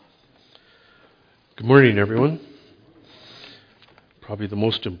Good morning, everyone. Probably the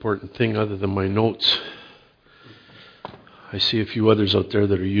most important thing other than my notes. I see a few others out there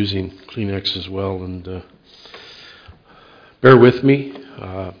that are using Kleenex as well, and bear with me.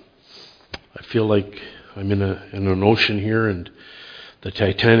 I feel like I'm in an ocean here, and the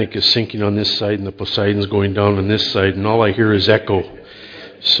Titanic is sinking on this side, and the Poseidon's going down on this side, and all I hear is echo.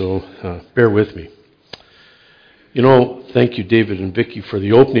 So bear with me. Thank you, David and Vicki, for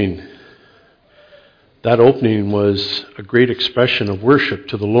the opening. That opening was a great expression of worship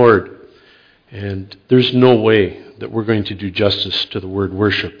to the Lord. And there's no way that we're going to do justice to the word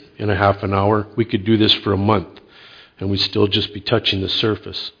worship in a half an hour. We could do this for a month, and we'd still just be touching the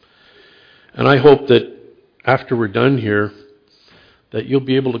surface. And I hope that after we're done here, that you'll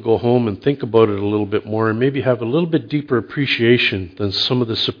be able to go home and think about it a little bit more and maybe have a little bit deeper appreciation than some of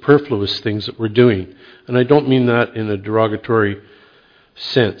the superfluous things that we're doing. And I don't mean that in a derogatory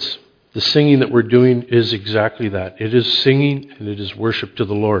sense. The singing that we're doing is exactly that. It is singing and it is worship to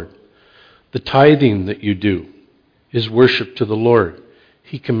the Lord. The tithing that you do is worship to the Lord.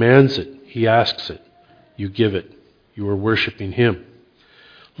 He commands it. He asks it. You give it. You are worshiping Him.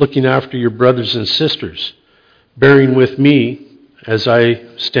 Looking after your brothers and sisters. Bearing with me as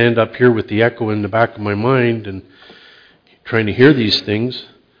I stand up here with the echo in the back of my mind and trying to hear these things.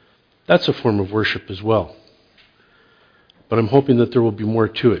 That's a form of worship as well. But I'm hoping that there will be more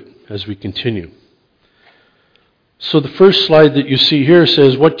to it as we continue. So the first slide that you see here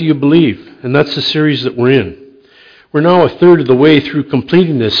says, what do you believe? And that's the series that we're in. We're now a third of the way through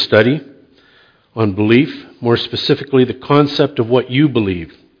completing this study on belief, more specifically the concept of what you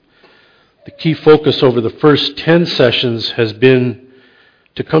believe. The key focus over the first 10 sessions has been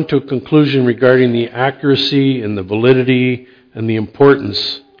to come to a conclusion regarding the accuracy and the validity and the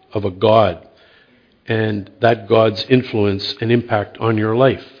importance of a God and that God's influence and impact on your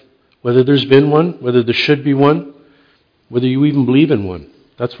life. Whether there's been one, whether there should be one, whether you even believe in one.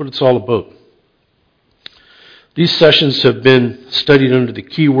 That's what it's all about. These sessions have been studied under the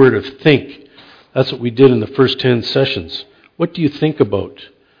key word of think. That's what we did in the first 10 sessions. What do you think about?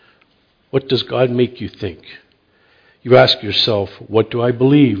 What does God make you think? You ask yourself, what do I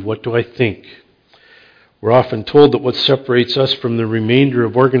believe? What do I think? We're often told that what separates us from the remainder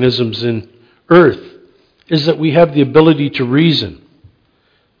of organisms in earth is that we have the ability to reason.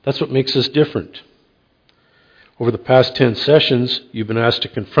 That's what makes us different. Over the past 10 sessions, you've been asked to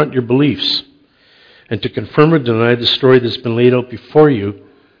confront your beliefs and to confirm or deny the story that's been laid out before you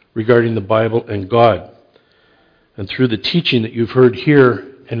regarding the Bible and God, and through the teaching that you've heard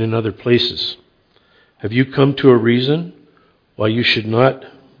here and in other places. Have you come to a reason why you should not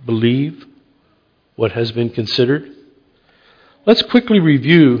believe what has been considered? Let's quickly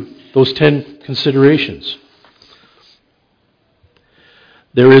review those 10 considerations.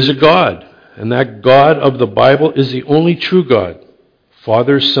 There is a God, and that God of the Bible is the only true God,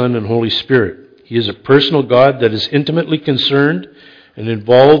 Father, Son, and Holy Spirit. He is a personal God that is intimately concerned and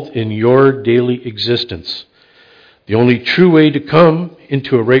involved in your daily existence. The only true way to come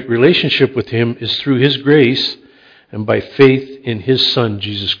into a right relationship with Him is through His grace and by faith in His Son,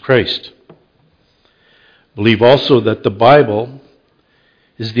 Jesus Christ. Believe also that the Bible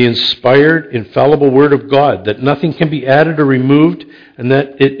is the inspired, infallible Word of God, that nothing can be added or removed, and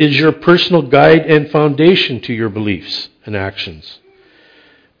that it is your personal guide and foundation to your beliefs and actions.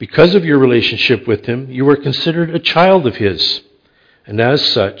 Because of your relationship with Him, you are considered a child of His, and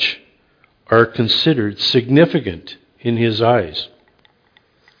as such, are considered significant in His eyes.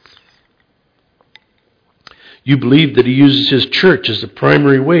 You believe that He uses His church as the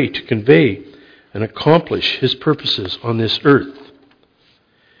primary way to convey and accomplish His purposes on this earth.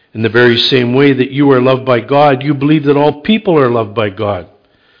 In the very same way that you are loved by God, you believe that all people are loved by God,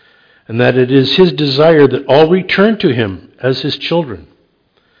 and that it is His desire that all return to Him as His children.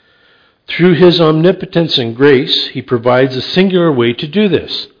 Through His omnipotence and grace, He provides a singular way to do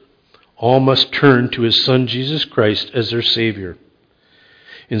this. All must turn to His Son, Jesus Christ, as their Savior.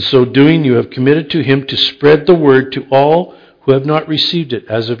 In so doing, you have committed to Him to spread the word to all who have not received it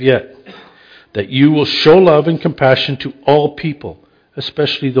as of yet, that you will show love and compassion to all people,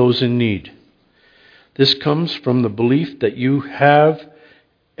 especially those in need. This comes from the belief that you have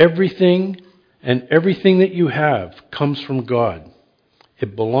everything, and everything that you have comes from God.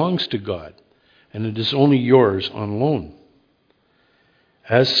 It belongs to God, and it is only yours on loan.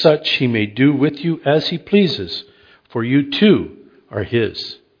 As such, He may do with you as He pleases, for you too are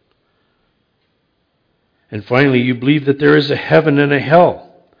His. And finally, you believe that there is a heaven and a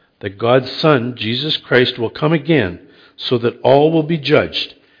hell, that God's Son, Jesus Christ, will come again, so that all will be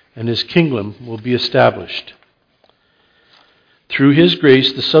judged and His kingdom will be established. Through His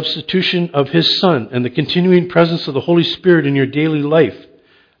grace, the substitution of His Son, and the continuing presence of the Holy Spirit in your daily life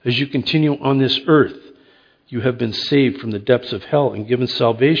as you continue on this earth, you have been saved from the depths of hell and given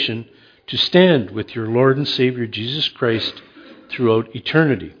salvation to stand with your Lord and Savior Jesus Christ throughout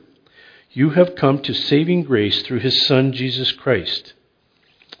eternity. You have come to saving grace through His Son, Jesus Christ.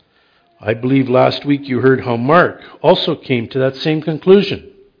 I believe last week you heard how Mark also came to that same conclusion.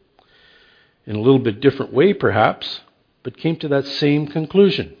 In a little bit different way, perhaps, but came to that same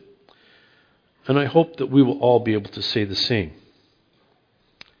conclusion. And I hope that we will all be able to say the same.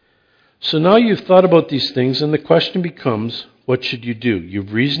 So now you've thought about these things, and the question becomes, what should you do?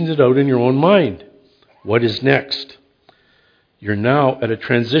 You've reasoned it out in your own mind. What is next? You're now at a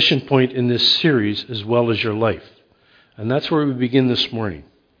transition point in this series as well as your life. And that's where we begin this morning.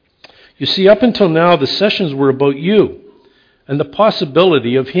 You see, up until now, the sessions were about you and the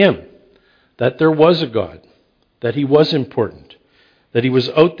possibility of Him, that there was a God, that He was important, that He was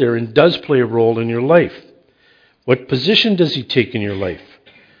out there and does play a role in your life. What position does He take in your life?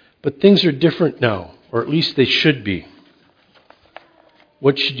 But things are different now, or at least they should be.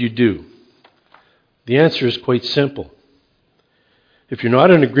 What should you do? The answer is quite simple. If you're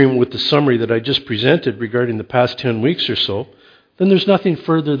not in agreement with the summary that I just presented regarding the past 10 weeks or so, then there's nothing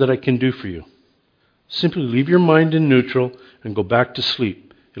further that I can do for you. Simply leave your mind in neutral and go back to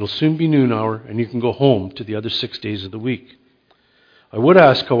sleep. It'll soon be noon hour, and you can go home to the other 6 days of the week. I would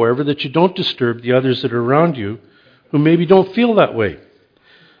ask, however, that you don't disturb the others that are around you who maybe don't feel that way.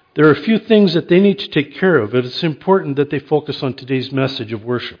 There are a few things that they need to take care of, and it's important that they focus on today's message of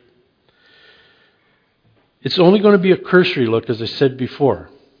worship. It's only going to be a cursory look, as I said before,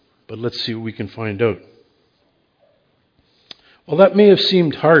 but let's see what we can find out. Well, that may have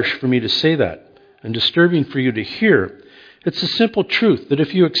seemed harsh for me to say that, and disturbing for you to hear. It's a simple truth that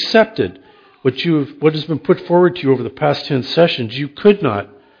if you accepted what has been put forward to you over the past 10 sessions, you could not,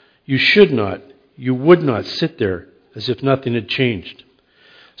 you should not, you would not sit there as if nothing had changed.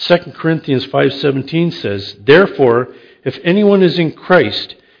 2 Corinthians 5:17 says, "Therefore, if anyone is in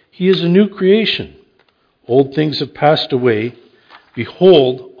Christ, he is a new creation. Old things have passed away.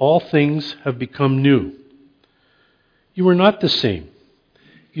 Behold, all things have become new." You are not the same.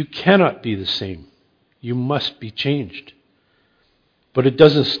 You cannot be the same. You must be changed. But it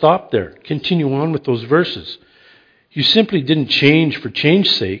doesn't stop there. Continue on with those verses. You simply didn't change for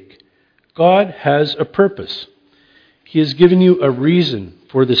change's sake. God has a purpose. He has given you a reason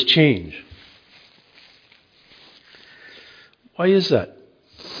for this change. Why is that?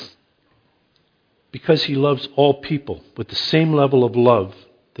 Because He loves all people with the same level of love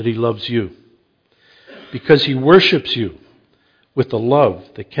that He loves you. Because He worships you with a love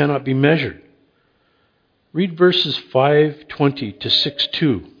that cannot be measured. Read verses 5:20 to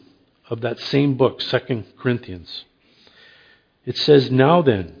 6:2 of that same book, 2 Corinthians. It says, "Now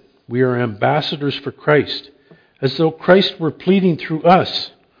then, we are ambassadors for Christ, as though Christ were pleading through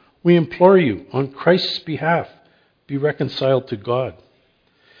us. We implore you, on Christ's behalf, be reconciled to God.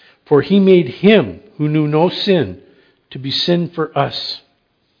 For He made Him who knew no sin to be sin for us,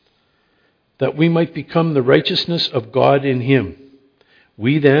 that we might become the righteousness of God in Him.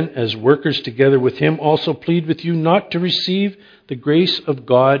 We then, as workers together with Him, also plead with you not to receive the grace of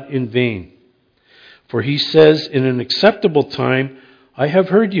God in vain. For He says, in an acceptable time I have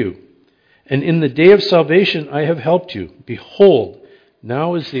heard you, and in the day of salvation I have helped you. Behold,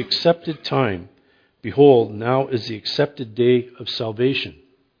 now is the accepted time. Behold, now is the accepted day of salvation."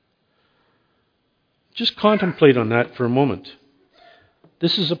 Just contemplate on that for a moment.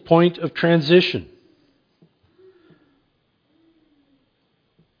 This is a point of transition.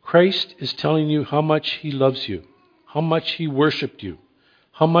 Christ is telling you how much He loves you, how much He worshipped you,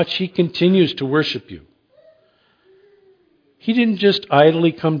 how much He continues to worship you. He didn't just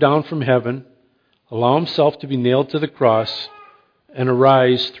idly come down from heaven, allow Himself to be nailed to the cross, and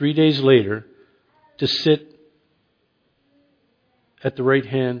arise 3 days later to sit at the right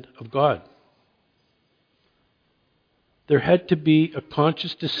hand of God. There had to be a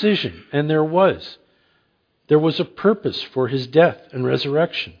conscious decision, and there was. There was a purpose for His death and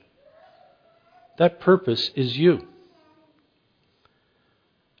resurrection. That purpose is you.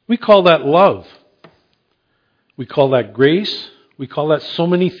 We call that love. We call that grace. We call that so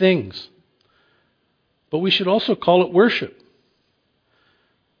many things. But we should also call it worship.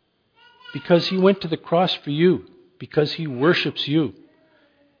 Because He went to the cross for you. Because He worships you.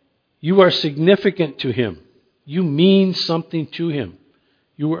 You are significant to Him. You mean something to Him.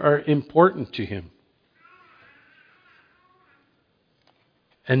 You are important to Him.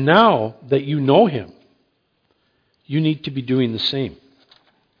 And now that you know Him, you need to be doing the same.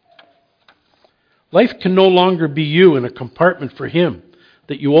 Life can no longer be you in a compartment for Him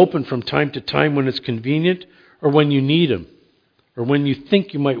that you open from time to time when it's convenient or when you need Him or when you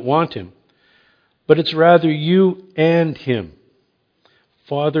think you might want Him. But it's rather you and Him,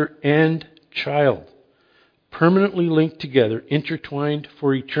 Father and child, permanently linked together, intertwined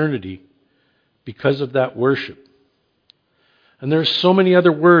for eternity because of that worship. And there are so many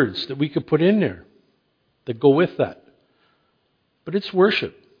other words that we could put in there that go with that. But it's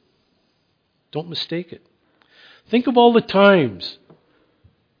worship. Don't mistake it. Think of all the times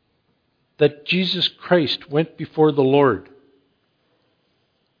that Jesus Christ went before the Lord.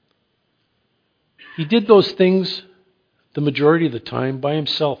 He did those things the majority of the time by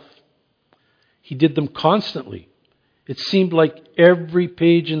Himself. He did them constantly. It seemed like every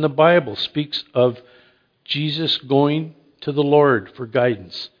page in the Bible speaks of Jesus going to the Lord for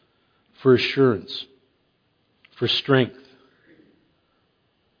guidance, for assurance, for strength,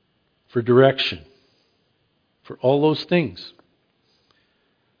 for direction, for all those things.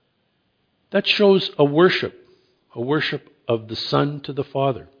 That shows a worship of the Son to the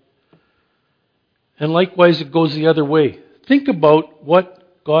Father. And likewise, it goes the other way. Think about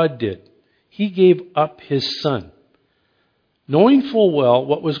what God did. He gave up His Son, knowing full well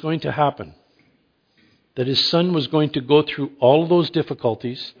what was going to happen, that His Son was going to go through all of those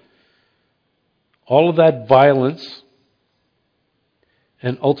difficulties, all of that violence,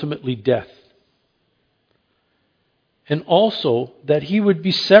 and ultimately death. And also that He would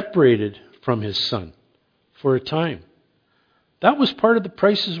be separated from His Son for a time. That was part of the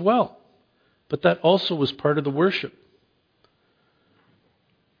price as well. But that also was part of the worship.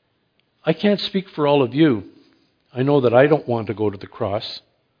 I can't speak for all of you. I know that I don't want to go to the cross.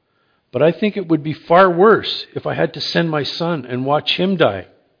 But I think it would be far worse if I had to send my son and watch him die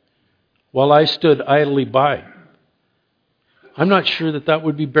while I stood idly by. I'm not sure that that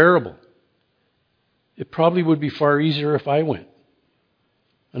would be bearable. It probably would be far easier if I went.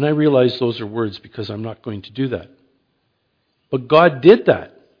 And I realize those are words because I'm not going to do that. But God did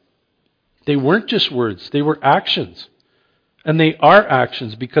that. They weren't just words, they were actions. And they are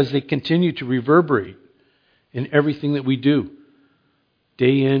actions because they continue to reverberate in everything that we do,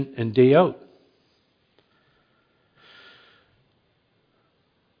 day in and day out.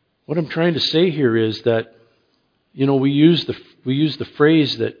 What I'm trying to say here is that, we use the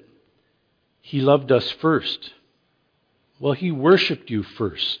phrase that He loved us first. Well, He worshipped you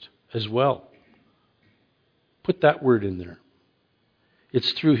first as well. Put that word in there.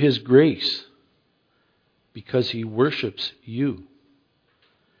 It's through His grace because He worships you.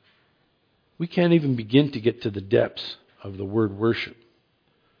 We can't even begin to get to the depths of the word worship,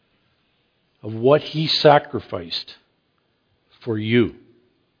 of what He sacrificed for you.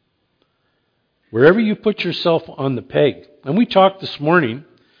 Wherever you put yourself on the peg. And we talked this morning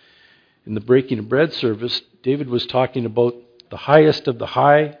in the breaking of bread service, David was talking about the highest of the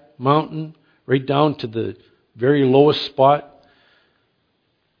high mountain, right down to the very lowest spot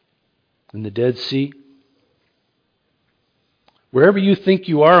in the Dead Sea. Wherever you think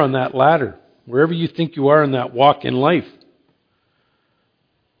you are on that ladder, wherever you think you are in that walk in life,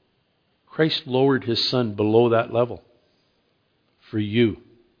 Christ lowered His Son below that level for you,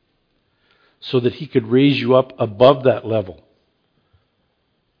 so that He could raise you up above that level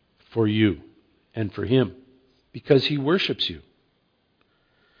for you and for Him, because He worships you.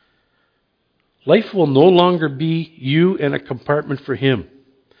 Life will no longer be you in a compartment for Him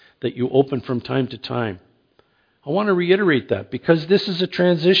that you open from time to time. I want to reiterate that because this is a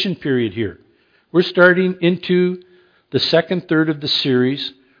transition period here. We're starting into the second third of the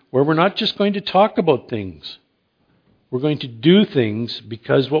series where we're not just going to talk about things. We're going to do things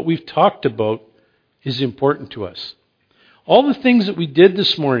because what we've talked about is important to us. All the things that we did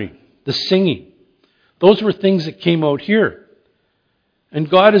this morning, the singing, those were things that came out here. And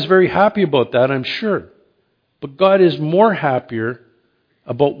God is very happy about that, I'm sure. But God is more happier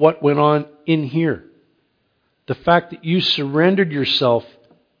about what went on in here. The fact that you surrendered yourself,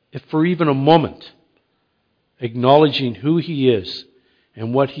 if for even a moment, acknowledging who He is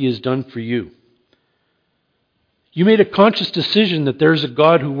and what He has done for you. You made a conscious decision that there's a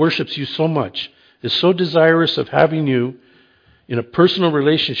God who worships you so much, is so desirous of having you in a personal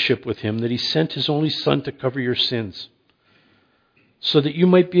relationship with Him that He sent His only Son to cover your sins, so that you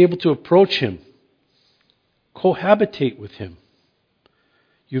might be able to approach Him, cohabitate with Him.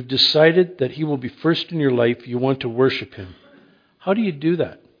 You've decided that He will be first in your life. You want to worship Him. How do you do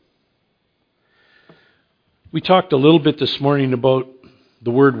that? We talked a little bit this morning about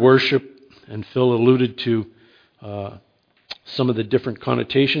the word worship, and Phil alluded to some of the different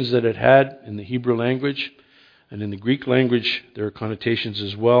connotations that it had in the Hebrew language, and in the Greek language there are connotations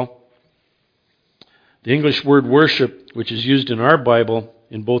as well. The English word worship, which is used in our Bible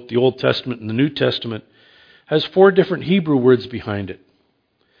in both the Old Testament and the New Testament, has 4 different Hebrew words behind it.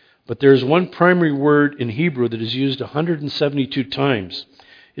 But there is one primary word in Hebrew that is used 172 times.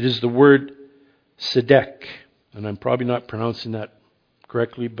 It is the word tzedek. And I'm probably not pronouncing that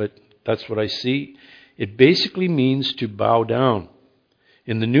correctly, but that's what I see. It basically means to bow down.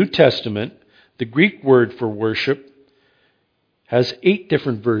 In the New Testament, the Greek word for worship has 8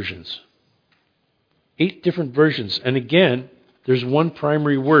 different versions. 8 different versions. And again, there's one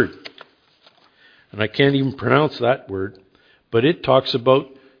primary word. And I can't even pronounce that word. But it talks about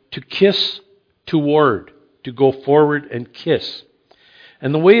to kiss toward, to go forward and kiss.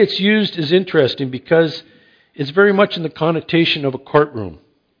 And the way it's used is interesting because it's very much in the connotation of a courtroom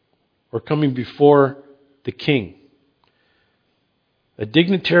or coming before the king. A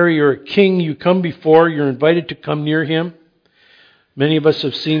dignitary or a king you come before, you're invited to come near him. Many of us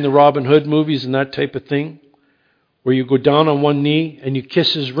have seen the Robin Hood movies and that type of thing, where you go down on one knee and you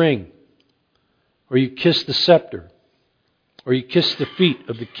kiss his ring, or you kiss the scepter, or you kiss the feet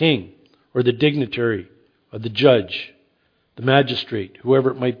of the king, or the dignitary, or the judge, the magistrate,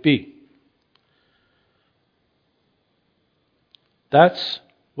 whoever it might be. That's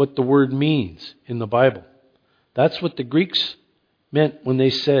what the word means in the Bible. That's what the Greeks meant when they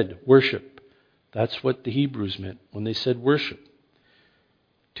said worship. That's what the Hebrews meant when they said worship.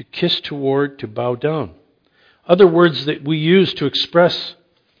 To kiss toward, to bow down. Other words that we use to express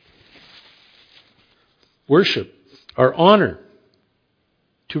worship are honor,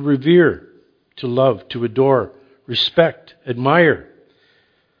 to revere, to love, to adore, respect, admire,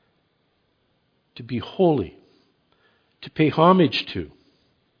 to be holy, to pay homage to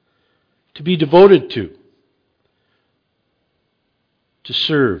be devoted to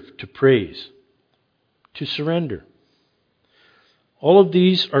serve, to praise, to surrender. All of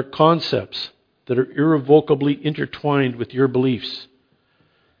these are concepts that are irrevocably intertwined with your beliefs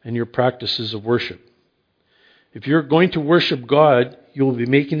and your practices of worship. If you're going to worship God, you will be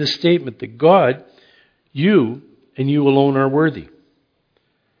making the statement that God, you, and you alone are worthy.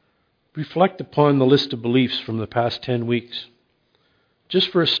 Reflect upon the list of beliefs from the past 10 weeks. Just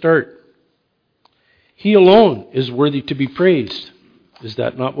for a start, He alone is worthy to be praised. Is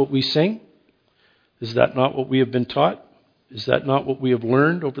that not what we sing? Is that not what we have been taught? Is that not what we have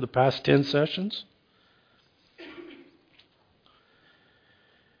learned over the past 10 sessions?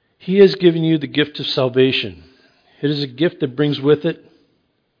 He has given you the gift of salvation. It is a gift that brings with it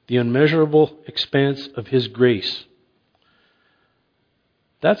the unmeasurable expanse of His grace.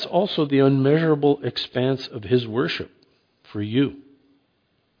 That's also the unmeasurable expanse of His worship for you.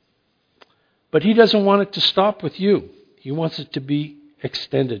 But He doesn't want it to stop with you. He wants it to be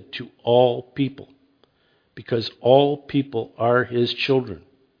extended to all people. Because all people are His children.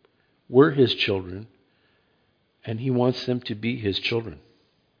 We're His children. And He wants them to be His children.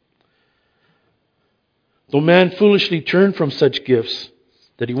 Though man foolishly turned from such gifts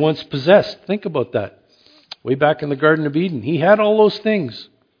that he once possessed. Think about that. Way back in the Garden of Eden, he had all those things.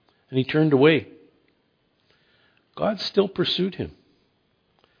 And he turned away. God still pursued him.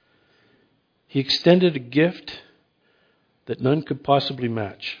 He extended a gift that none could possibly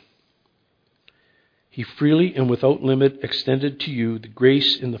match. He freely and without limit extended to you the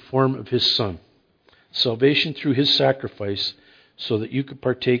grace in the form of His Son, salvation through His sacrifice, so that you could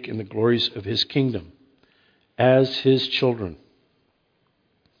partake in the glories of His kingdom as His children.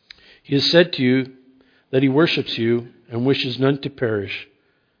 He has said to you that He worships you and wishes none to perish,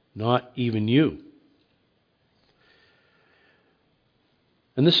 not even you.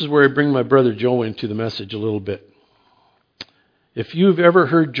 And this is where I bring my brother Joe into the message a little bit. If you've ever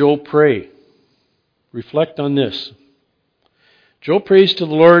heard Joe pray, reflect on this. Joe prays to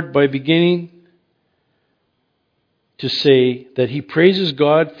the Lord by beginning to say that he praises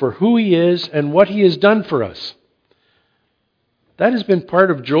God for who He is and what He has done for us. That has been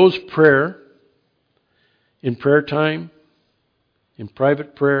part of Joe's prayer in prayer time, in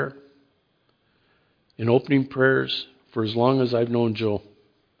private prayer, in opening prayers for as long as I've known Joe.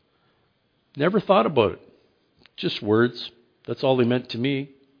 Never thought about it. Just words. That's all they meant to me.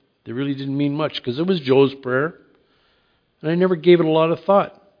 They really didn't mean much because it was Joe's prayer. And I never gave it a lot of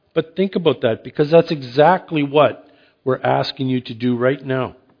thought. But think about that because that's exactly what we're asking you to do right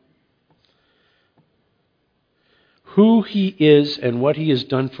now. Who He is and what He has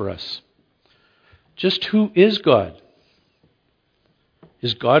done for us. Just who is God?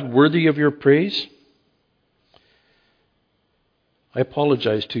 Is God worthy of your praise? I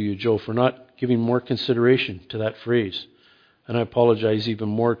apologize to you, Joe, for not giving more consideration to that phrase. And I apologize even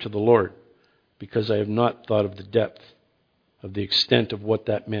more to the Lord because I have not thought of the depth, of the extent of what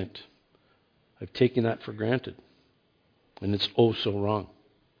that meant. I've taken that for granted. And it's oh so wrong.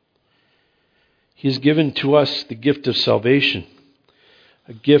 He has given to us the gift of salvation,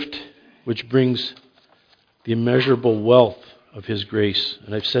 a gift which brings the immeasurable wealth of His grace.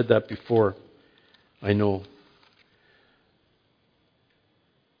 And I've said that before, I know.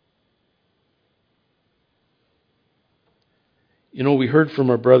 You know, we heard from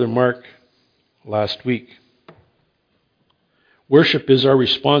our brother Mark last week. Worship is our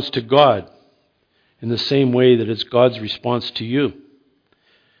response to God in the same way that it's God's response to you.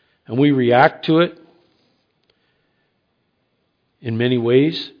 And we react to it in many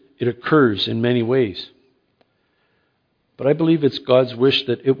ways. It occurs in many ways. But I believe it's God's wish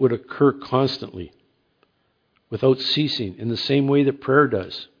that it would occur constantly, without ceasing, in the same way that prayer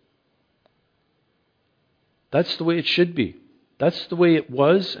does. That's the way it should be. That's the way it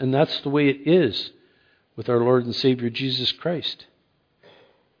was, and that's the way it is with our Lord and Savior Jesus Christ.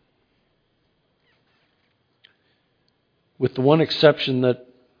 With the one exception that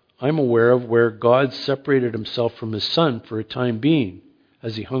I'm aware of, where God separated Himself from His Son for a time being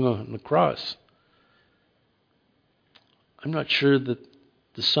as He hung on the cross. I'm not sure that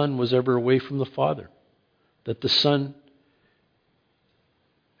the Son was ever away from the Father, that the Son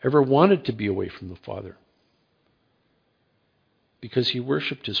ever wanted to be away from the Father, because He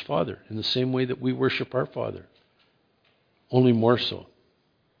worshipped His Father in the same way that we worship our Father, only more so.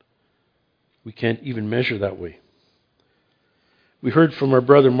 We can't even measure that way. We heard from our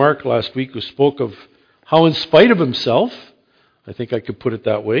brother Mark last week, who spoke of how in spite of himself, I think I could put it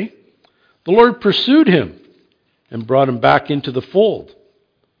that way, the Lord pursued him and brought him back into the fold.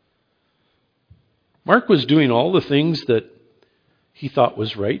 Mark was doing all the things that he thought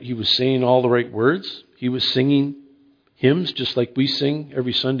was right. He was saying all the right words. He was singing hymns just like we sing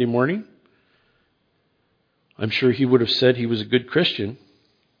every Sunday morning. I'm sure he would have said he was a good Christian.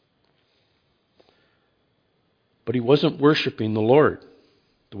 But he wasn't worshiping the Lord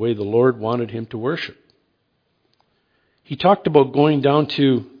the way the Lord wanted him to worship. He talked about going down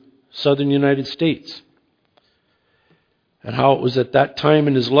to southern United States and how it was at that time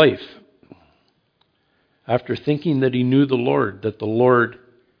in his life, after thinking that he knew the Lord, that the Lord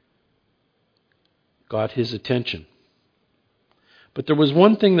got his attention. But there was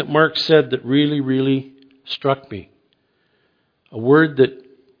one thing that Mark said that really, really struck me. A word that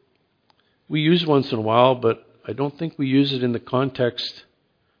we use once in a while, but I don't think we use it in the context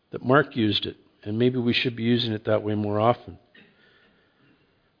that Mark used it. And maybe we should be using it that way more often.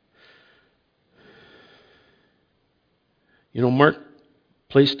 You know, Mark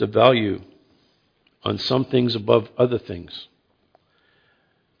placed a value on some things above other things.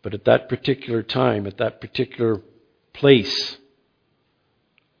 But at that particular time, at that particular place,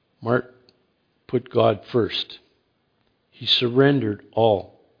 Mark put God first. He surrendered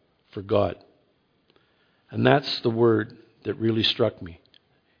all for God. And that's the word that really struck me.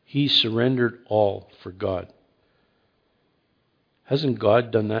 He surrendered all for God. Hasn't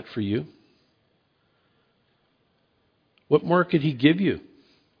God done that for you? What more could He give you?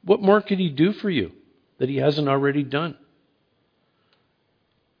 What more could He do for you that He hasn't already done?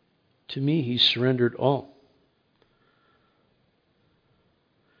 To me, He surrendered all.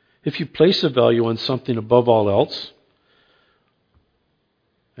 If you place a value on something above all else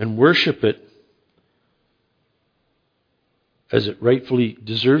and worship it as it rightfully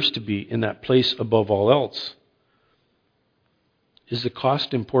deserves to be in that place above all else, is the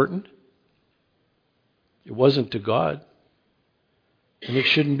cost important? It wasn't to God, and it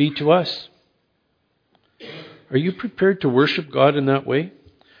shouldn't be to us. Are you prepared to worship God in that way?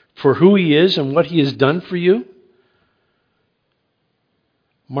 For who He is and what He has done for you?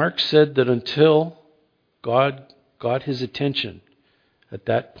 Mark said that until God got his attention at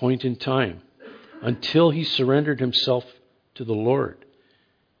that point in time, until he surrendered himself to the Lord,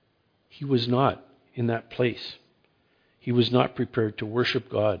 he was not in that place. He was not prepared to worship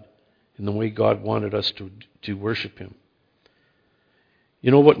God in the way God wanted us to worship Him.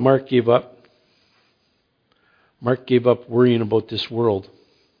 You know what Mark gave up? Mark gave up worrying about this world.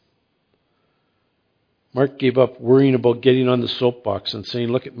 Mark gave up worrying about getting on the soapbox and saying,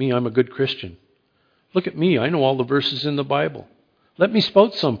 look at me, I'm a good Christian. Look at me, I know all the verses in the Bible. Let me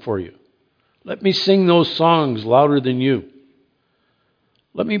spout some for you. Let me sing those songs louder than you.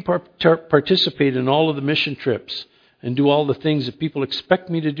 Let me participate in all of the mission trips and do all the things that people expect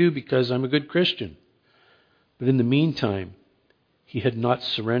me to do because I'm a good Christian. But in the meantime, he had not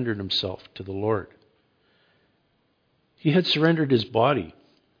surrendered himself to the Lord. He had surrendered his body,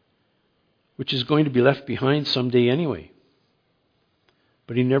 which is going to be left behind someday anyway.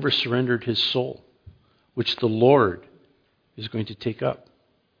 But he never surrendered his soul, which the Lord is going to take up,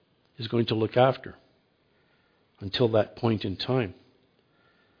 is going to look after until that point in time.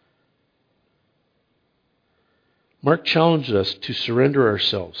 Mark challenged us to surrender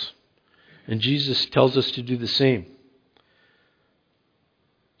ourselves, and Jesus tells us to do the same.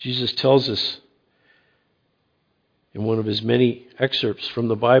 Jesus tells us in one of his many excerpts from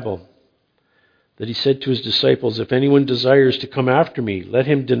the Bible that he said to his disciples, "If anyone desires to come after me, let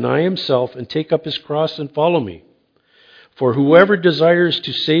him deny himself and take up his cross and follow me. For whoever desires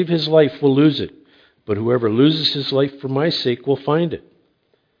to save his life will lose it, but whoever loses his life for my sake will find it."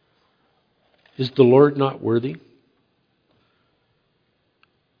 Is the Lord not worthy?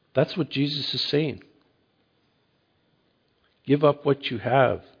 That's what Jesus is saying. Give up what you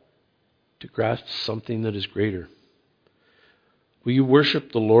have to grasp something that is greater. Will you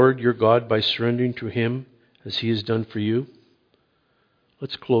worship the Lord your God by surrendering to him as he has done for you?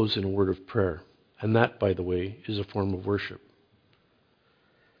 Let's close in a word of prayer. And that, by the way, is a form of worship.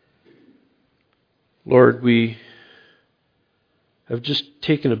 Lord, we have just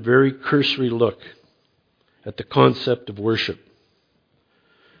taken a very cursory look at the concept of worship,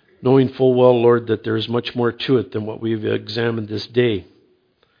 knowing full well, Lord, that there is much more to it than what we've examined this day.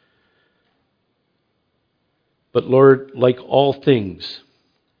 But Lord, like all things,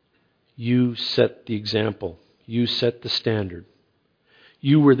 you set the example. You set the standard.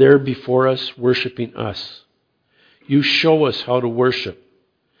 You were there before us, worshiping us. You show us how to worship.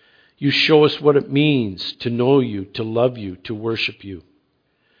 You show us what it means to know you, to love you, to worship you.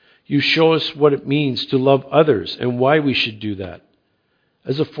 You show us what it means to love others and why we should do that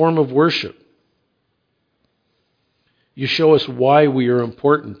as a form of worship. You show us why we are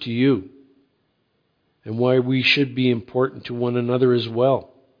important to you and why we should be important to one another as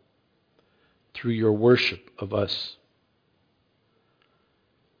well through your worship of us.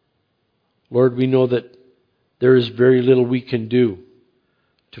 Lord, we know that there is very little we can do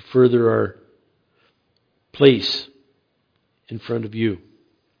to further our place in front of you.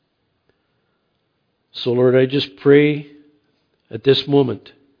 So, Lord, I just pray at this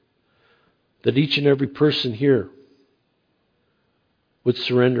moment that each and every person here would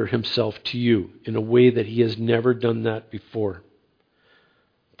surrender himself to you in a way that he has never done that before.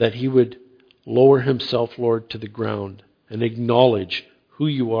 That he would lower himself, Lord, to the ground and acknowledge who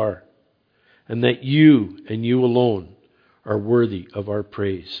you are, and that you and you alone are worthy of our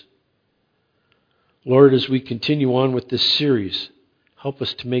praise. Lord, as we continue on with this series, help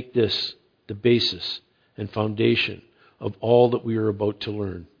us to make this the basis and foundation of all that we are about to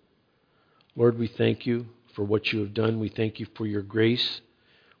learn. Lord, we thank you for what you have done. We thank you for your grace.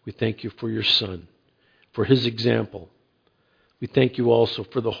 We thank you for your Son, for his example. We thank you also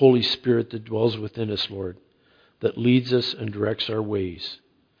for the Holy Spirit that dwells within us, Lord, that leads us and directs our ways.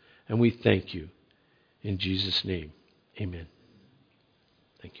 And we thank you in Jesus' name. Amen.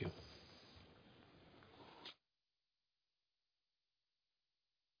 Thank you.